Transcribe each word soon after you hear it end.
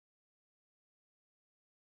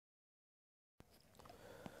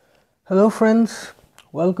Hello friends,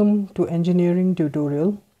 welcome to engineering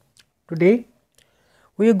tutorial. Today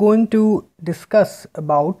we are going to discuss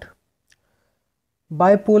about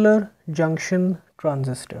bipolar junction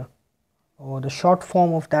transistor, or the short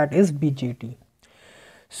form of that is BJT.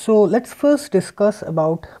 So let's first discuss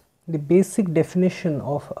about the basic definition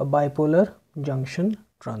of a bipolar junction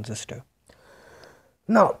transistor.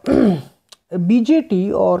 Now a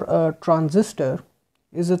BJT or a transistor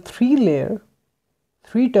is a three-layer,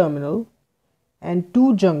 three-terminal and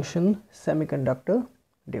two-junction semiconductor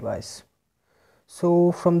device.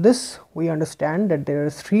 So from this we understand that there are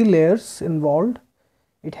three layers involved.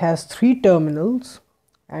 It has three terminals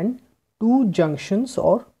and two junctions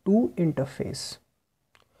or two interface,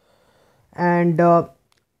 and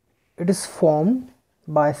it is formed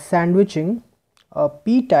by sandwiching a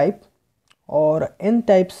P-type or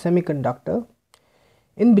N-type semiconductor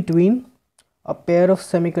in between a pair of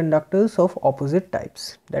semiconductors of opposite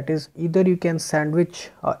types. That is, either you can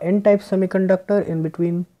sandwich a N-type semiconductor in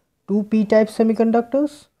between two P-type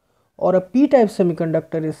semiconductors, or a P-type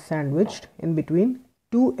semiconductor is sandwiched in between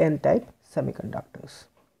two N-type semiconductors.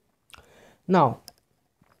 Now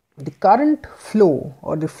the current flow,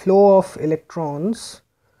 or the flow of electrons,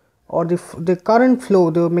 or the current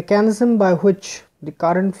flow, the mechanism by which the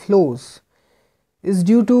current flows, is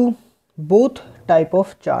due to both type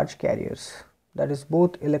of charge carriers, that is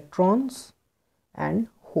both electrons and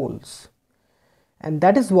holes, and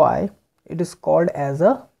that is why it is called as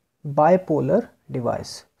a bipolar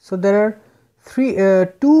device. So there are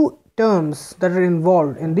two terms that are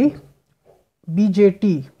involved in the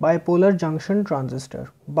BJT, bipolar junction transistor.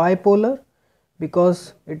 Bipolar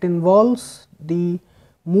because it involves the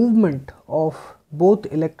movement of both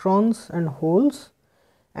electrons and holes,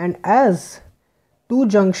 and as two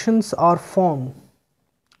junctions are formed,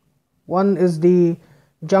 one is the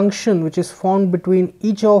junction which is formed between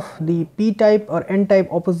each of the P-type or N-type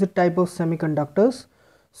opposite type of semiconductors.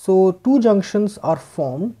 So two junctions are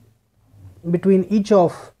formed between each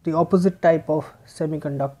of the opposite type of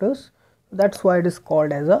semiconductors. That's why it is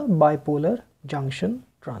called as a bipolar junction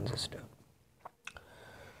transistor.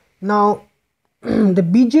 Now the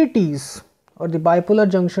BJTs or the bipolar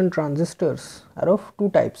junction transistors are of two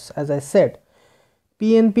types, as I said.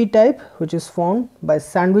 PNP type, which is formed by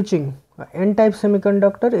sandwiching a N-type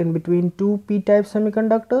semiconductor in between two P-type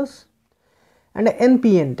semiconductors, and a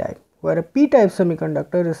NPN type, where a P-type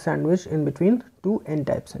semiconductor is sandwiched in between two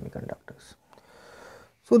N-type semiconductors.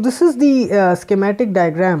 So this is the schematic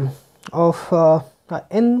diagram of a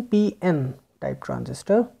NPN type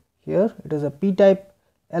transistor. Here it is a P-type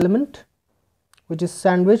element which is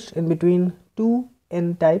sandwiched in between two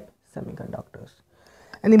N-type semiconductors.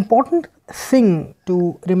 An important thing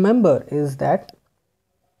to remember is that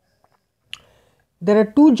there are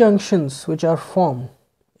two junctions which are formed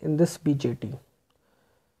in this BJT,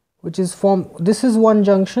 which is formed. This is one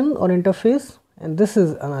junction or interface, and this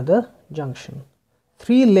is another junction.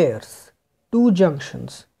 Three layers, two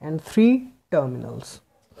junctions and three terminals.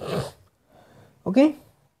 Okay,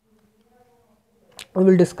 we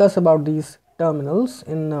will discuss about these terminals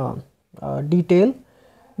in detail.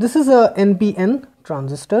 This is a NPN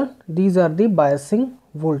transistor. These are the biasing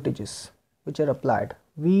voltages which are applied.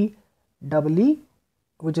 VEE,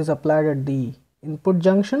 which is applied at the input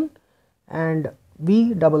junction, and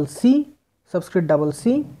VCC, subscript double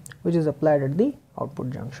C, which is applied at the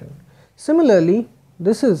output junction. Similarly,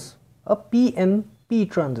 this is a PNP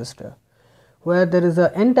transistor, where there is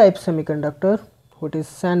a N-type semiconductor which is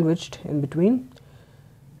sandwiched in between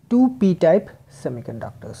two P-type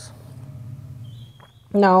semiconductors.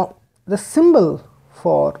 Now the symbol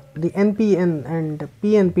for the NPN and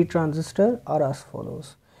PNP transistor are as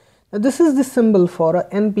follows. Now this is the symbol for a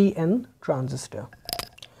NPN transistor.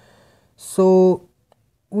 So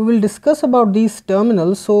we will discuss about these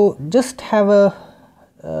terminals, so just have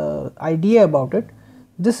a idea about it.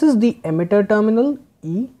 This is the emitter terminal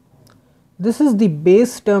E, this is the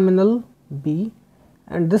base terminal B,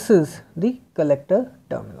 and this is the collector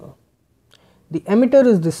terminal. The emitter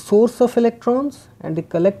is the source of electrons and the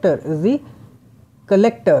collector is the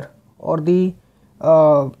collector, or the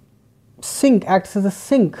sink, acts as a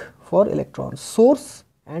sink for electrons, source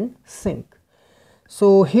and sink.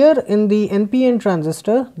 So here in the NPN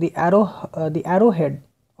transistor, the arrowhead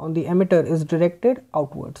on the emitter is directed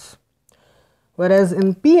outwards, whereas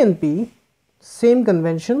in PNP, same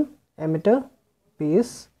convention, emitter,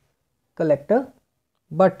 base, collector,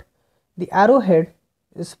 but the arrowhead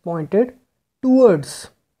is pointed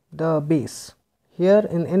towards the base. Here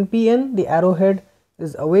in NPN, the arrowhead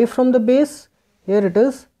is away from the base, here it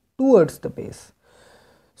is towards the base.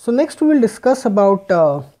 So next we will discuss about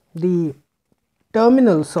the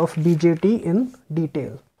terminals of BJT in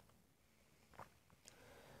detail.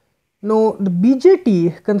 Now, the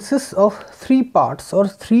BJT consists of three parts or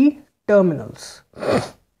three terminals: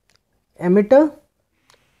 emitter,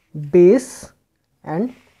 base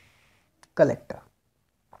and collector.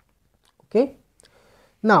 Okay.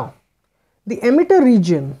 Now, the emitter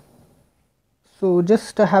region, so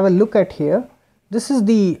just to have a look at here, this is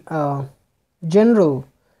the general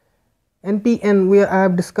NPN. I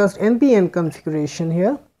have discussed NPN configuration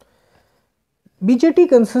here. BJT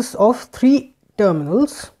consists of three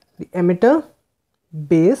terminals: the emitter,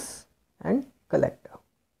 base and collector.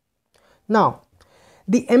 Now,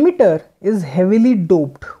 the emitter is heavily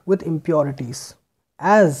doped with impurities,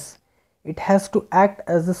 as it has to act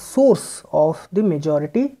as a source of the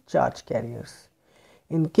majority charge carriers.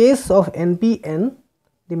 In case of NPN,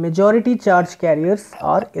 the majority charge carriers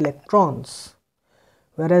are electrons,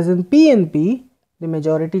 whereas in PNP, the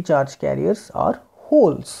majority charge carriers are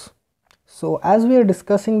holes. So, as we are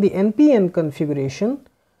discussing the NPN configuration,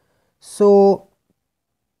 so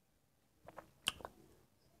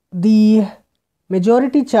the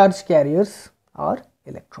majority charge carriers are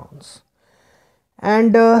electrons,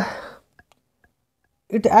 and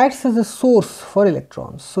it acts as a source for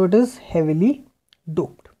electrons, so it is heavily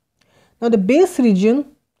doped. Now, the base region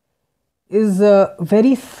is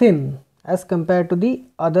very thin as compared to the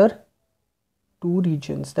other two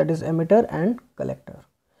regions, that is emitter and collector.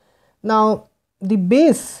 Now, the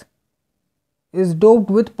base is doped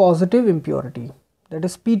with positive impurity, that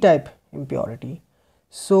is p-type impurity.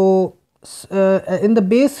 So, in the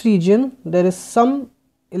base region there is some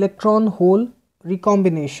electron hole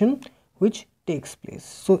recombination which takes place.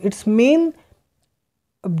 So, its main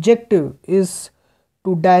objective is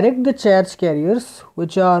to direct the charge carriers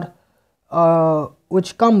which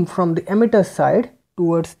come from the emitter side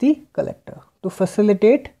towards the collector to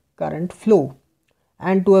facilitate current flow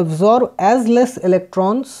and to absorb as less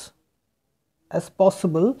electrons as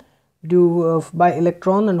possible by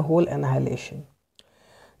electron and hole annihilation.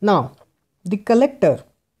 Now, the collector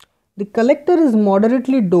is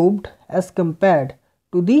moderately doped as compared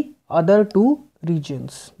to the other two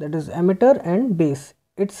regions, that is emitter and base.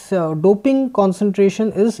 Its doping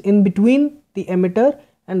concentration is in between the emitter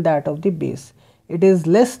and that of the base. It is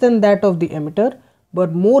less than that of the emitter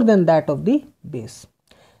but more than that of the base.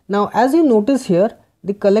 Now, as you notice here,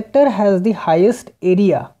 the collector has the highest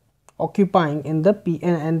area occupying in the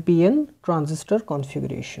NPN transistor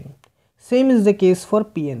configuration. Same is the case for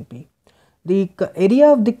PNP. The area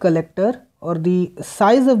of the collector or the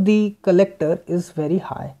size of the collector is very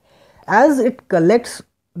high, as it collects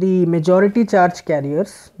the majority charge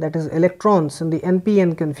carriers, that is electrons, in the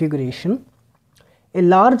NPN configuration. A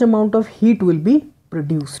large amount of heat will be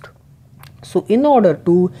produced. So, in order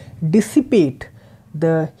to dissipate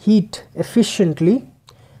the heat efficiently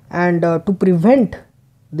and to prevent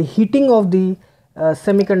the heating of the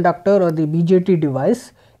semiconductor or the BJT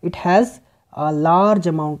device, it has a large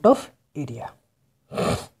amount of area.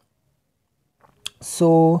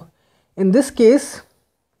 So, in this case,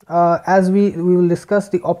 as we will discuss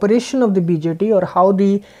the operation of the BJT or how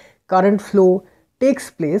the current flow takes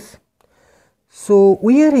place. So,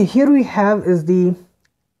 here we have is the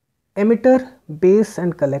emitter, base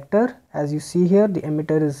and collector. As you see here, the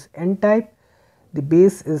emitter is N type, the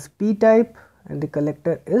base is P type and the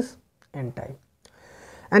collector is N type.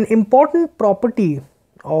 An important property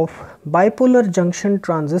of bipolar junction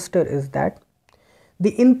transistor is that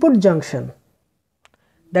the input junction,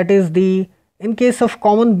 that is in case of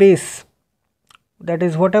common base, that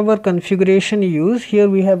is whatever configuration you use, here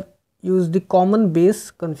we have used the common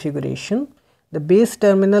base configuration. The base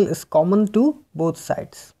terminal is common to both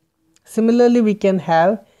sides. Similarly, we can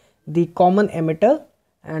have the common emitter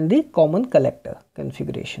and the common collector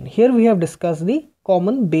configuration. Here we have discussed the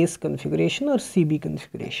common base configuration or CB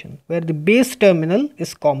configuration, where the base terminal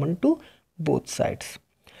is common to both sides.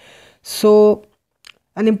 So,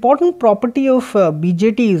 an important property of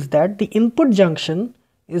BJT is that the input junction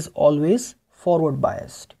is always forward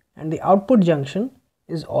biased and the output junction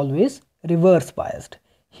is always reverse biased.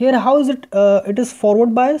 Here, how is it? It is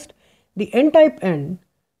forward biased. The N type end,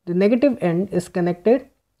 the negative end, is connected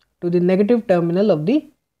to the negative terminal of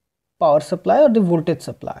the power supply or the voltage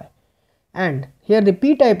supply, and here the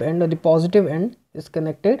P type end or the positive end is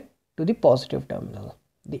connected to the positive terminal.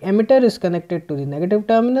 The emitter is connected to the negative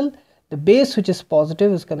terminal. The base, which is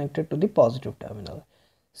positive, is connected to the positive terminal.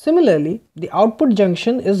 Similarly, the output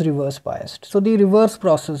junction is reverse biased. So, the reverse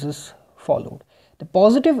process is followed. The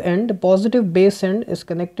positive end, the positive base end, is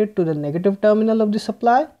connected to the negative terminal of the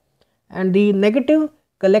supply, and the negative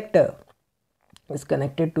collector is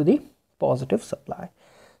connected to the positive supply.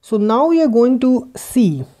 So now we are going to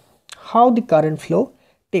see how the current flow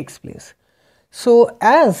takes place. So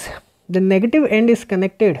as the negative end is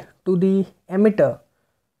connected to the emitter,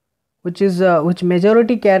 which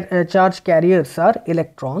majority charge carriers are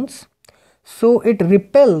electrons, so it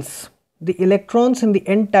repels the electrons in the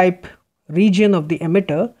n-type region of the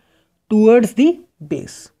emitter towards the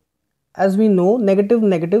base. As we know, negative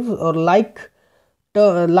or like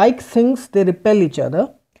things, they repel each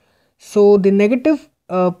other. So the negative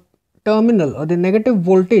terminal or the negative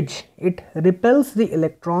voltage, it repels the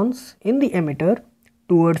electrons in the emitter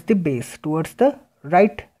towards the base, towards the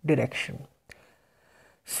right direction.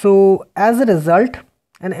 So as a result,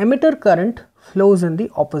 an emitter current flows in the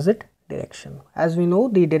opposite direction. As we know,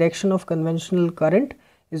 the direction of conventional current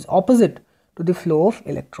is opposite to the flow of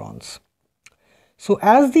electrons. So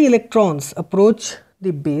as the electrons approach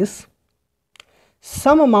the base,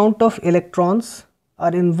 some amount of electrons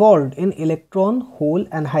are involved in electron hole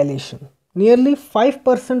annihilation. Nearly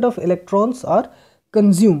 5% of electrons are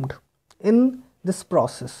consumed in this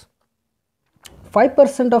process.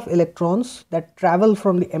 5% of electrons that travel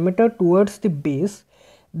from the emitter towards the base,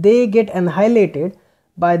 they get annihilated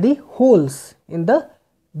by the holes in the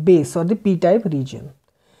base or the p-type region.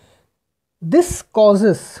 This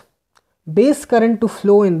causes base current to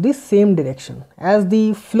flow in the same direction, as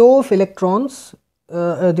the flow of electrons,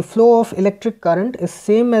 the flow of electric current is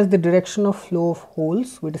same as the direction of flow of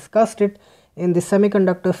holes. We discussed it in the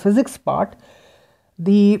semiconductor physics part.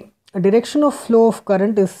 The direction of flow of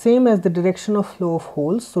current is same as the direction of flow of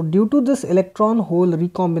holes. So due to this electron hole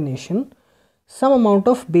recombination, some amount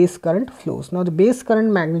of base current flows. Now the base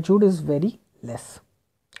current magnitude is very less.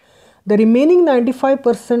 The remaining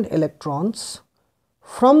 95% electrons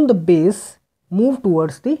from the base move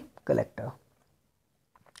towards the collector.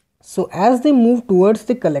 So as they move towards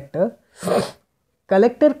the collector,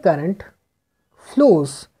 collector current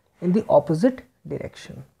flows in the opposite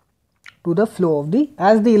direction to the flow of the,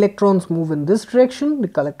 as the electrons move in this direction, the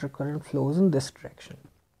collector current flows in this direction.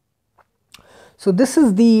 So this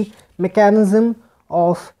is the mechanism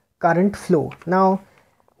of current flow. Now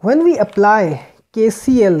when we apply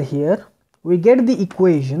KCL here, we get the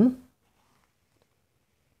equation: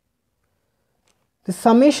 the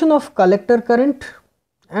summation of collector current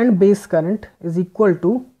and base current is equal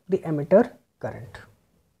to the emitter current.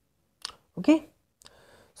 Okay.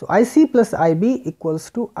 So IC plus IB equals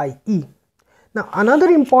to IE. Now another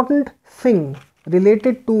important thing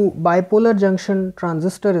related to bipolar junction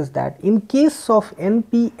transistor is that in case of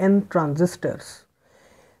NPN transistors,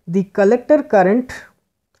 the collector current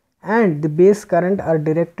and the base current are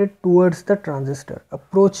directed towards the transistor,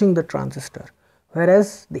 approaching the transistor,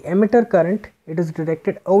 whereas the emitter current, it is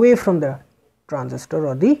directed away from the transistor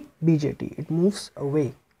or the BJT, it moves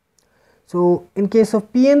away. So in case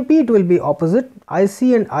of PNP, it will be opposite. IC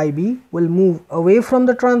and IB will move away from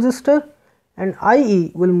the transistor and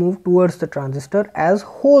IE will move towards the transistor as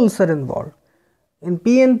holes are involved. In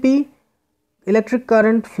PNP, electric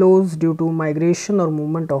current flows due to migration or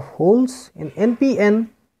movement of holes. In NPN,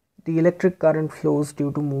 the electric current flows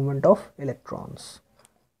due to movement of electrons.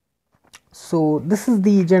 So this is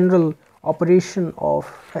the general operation of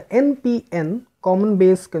NPN, common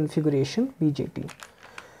base configuration, BJT.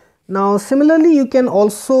 Now similarly, you can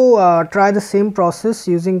also try the same process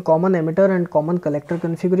using common emitter and common collector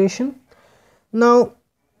configuration. Now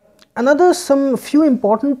some few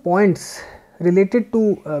important points related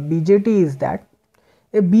to BJT is that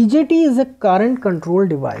a BJT is a current control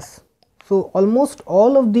device. So almost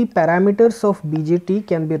all of the parameters of BJT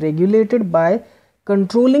can be regulated by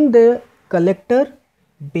controlling the collector,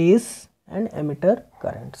 base and emitter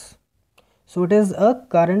currents. So it is a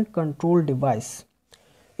current control device.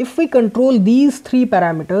 If we control these three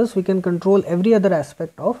parameters, we can control every other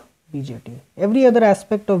aspect of BJT. Every other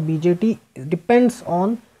aspect of BJT depends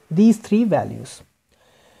on these three values.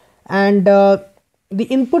 And the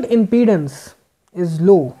input impedance is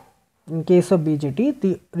low in case of BJT.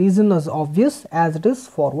 The reason is obvious, as it is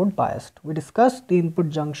forward biased. We discussed the input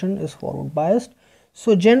junction is forward biased.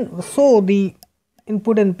 So the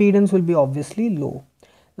input impedance will be obviously low.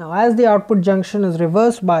 Now as the output junction is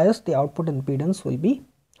reverse biased, the output impedance will be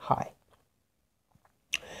high.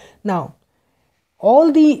 Now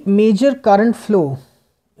all the major current flow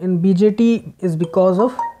in BJT is because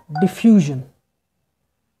of diffusion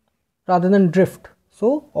rather than drift.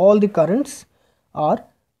 So all the currents are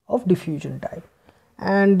of diffusion type,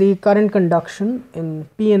 and the current conduction in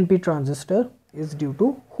PNP transistor is due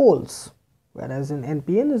to holes, whereas in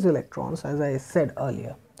NPN is electrons, as I said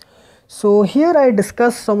earlier. So here I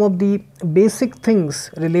discussed some of the basic things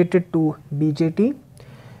related to BJT.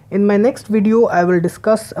 In my next video, I will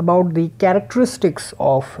discuss about the characteristics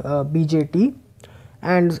of BJT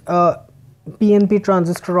and PNP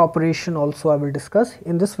transistor operation also I will discuss.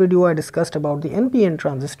 In this video, I discussed about the NPN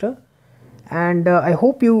transistor, and I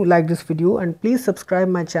hope you like this video, and please subscribe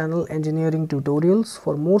my channel Engineering Tutorials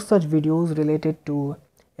for more such videos related to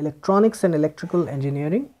electronics and electrical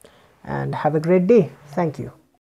engineering, and have a great day. Thank you.